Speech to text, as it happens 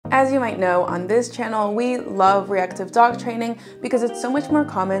As you might know, on this channel, we love reactive dog training because it's so much more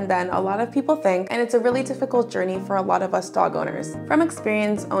common than a lot of people think, and it's a really difficult journey for a lot of us dog owners. From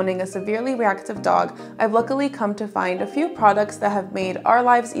experience owning a severely reactive dog, I've luckily come to find a few products that have made our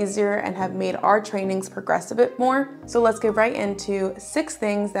lives easier and have made our trainings progress a bit more. So let's get right into 6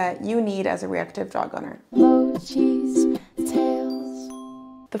 things that you need as a reactive dog owner.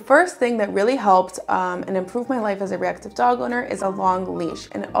 The first thing that really helped and improved my life as a reactive dog owner is a long leash,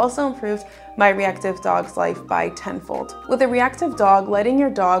 and it also improved my reactive dog's life by tenfold. With a reactive dog, letting your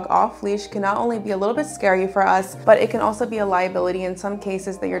dog off leash can not only be a little bit scary for us, but it can also be a liability in some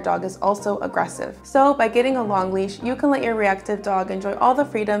cases that your dog is also aggressive. So by getting a long leash, you can let your reactive dog enjoy all the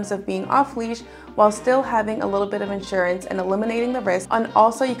freedoms of being off leash while still having a little bit of insurance and eliminating the risk. And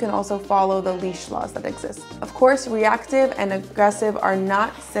also, you can also follow the leash laws that exist. Of course, reactive and aggressive are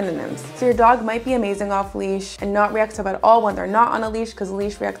not synonyms. So your dog might be amazing off leash and not reactive at all when they're not on a leash, because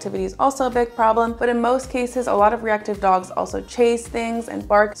leash reactivity is also a big problem. But in most cases, a lot of reactive dogs also chase things and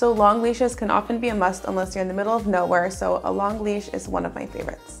bark. So long leashes can often be a must unless you're in the middle of nowhere. So a long leash is one of my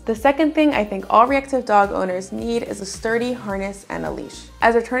favorites. The second thing I think all reactive dog owners need is a sturdy harness and a leash.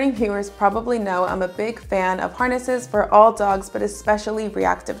 As returning viewers probably know, I'm a big fan of harnesses for all dogs, but especially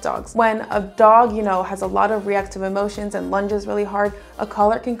reactive dogs. When a dog, has a lot of reactive emotions and lunges really hard, a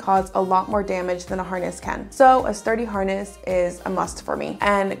collar can cause a lot more damage than a harness can. So a sturdy harness is a must for me.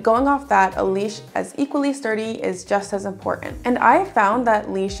 And going off that, a leash as equally sturdy is just as important. And I found that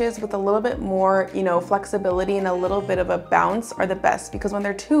leashes with a little bit more, flexibility and a little bit of a bounce are the best, because when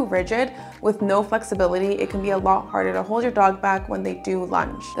they're too rigid with no flexibility, it can be a lot harder to hold your dog back when they do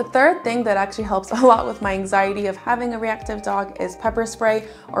lunge. The third thing that actually helps a lot with my anxiety of having a reactive dog is pepper spray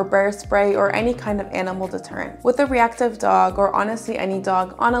or bear spray or any kind of animal deterrent. With a reactive dog, or honestly any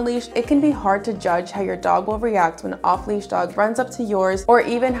dog on a leash, it can be hard to judge how your dog will react when an off-leash dog runs up to yours, or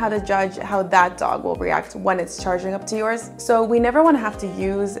even how to judge how that dog will react when it's charging up to yours. So we never want to have to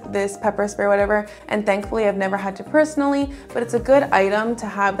use this pepper spray or whatever, and thankfully I've never had to personally, but it's a good item to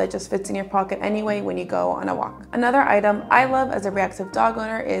have that just fits in your pocket anyway when you go on a walk. Another item I love as a reactive dog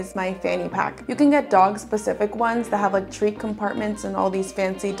owner is my fanny pack. You can get dog specific ones that have like treat compartments and all these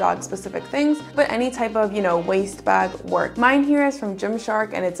fancy dog specific things, but any type of, waist bag work. Mine here is from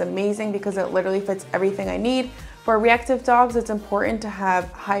Gymshark, and it's amazing because it literally fits everything I need. For reactive dogs, it's important to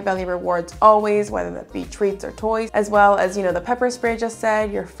have high value rewards always, whether that be treats or toys, as well as, the pepper spray I just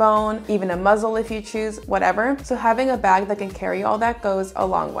said, your phone, even a muzzle if you choose, whatever. So having a bag that can carry all that goes a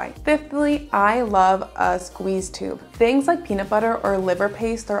long way. Fifthly, I love a squeeze tube. Things like peanut butter or liver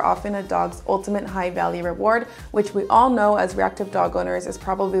paste are often a dog's ultimate high value reward, which we all know as reactive dog owners is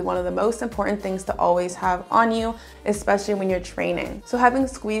probably one of the most important things to always have on you, especially when you're training. So having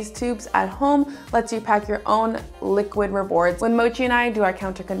squeeze tubes at home lets you pack your own liquid rewards. When Mochi and I do our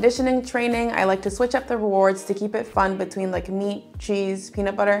counter conditioning training, I like to switch up the rewards to keep it fun between like meat, cheese,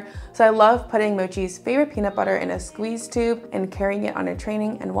 peanut butter. So I love putting Mochi's favorite peanut butter in a squeeze tube and carrying it on her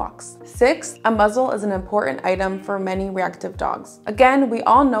training and walks. 6, a muzzle is an important item for many reactive dogs. Again, we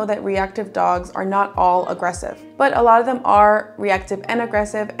all know that reactive dogs are not all aggressive, but a lot of them are reactive and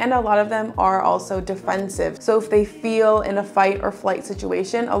aggressive, and a lot of them are also defensive. So if they feel in a fight or flight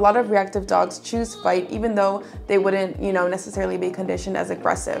situation, a lot of reactive dogs choose fight even though they wouldn't, necessarily be conditioned as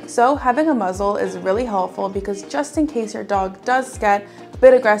aggressive. So having a muzzle is really helpful, because just in case your dog does get a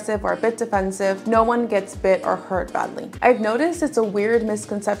bit aggressive or a bit defensive, no one gets bit or hurt badly. I've noticed it's a weird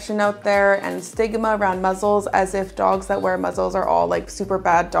misconception out there and stigma around muzzles, as if dogs that wear muzzles are all like super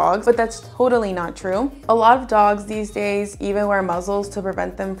bad dogs, but that's totally not true. A lot of dogs these days even wear muzzles to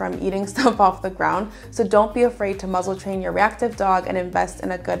prevent them from eating stuff off the ground. So don't be afraid to muzzle train your reactive dog and invest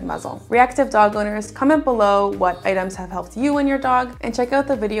in a good muzzle. Reactive dog owners, comment below what items have helped you and your dog, and check out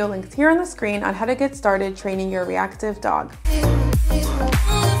the video linked here on the screen on how to get started training your reactive dog.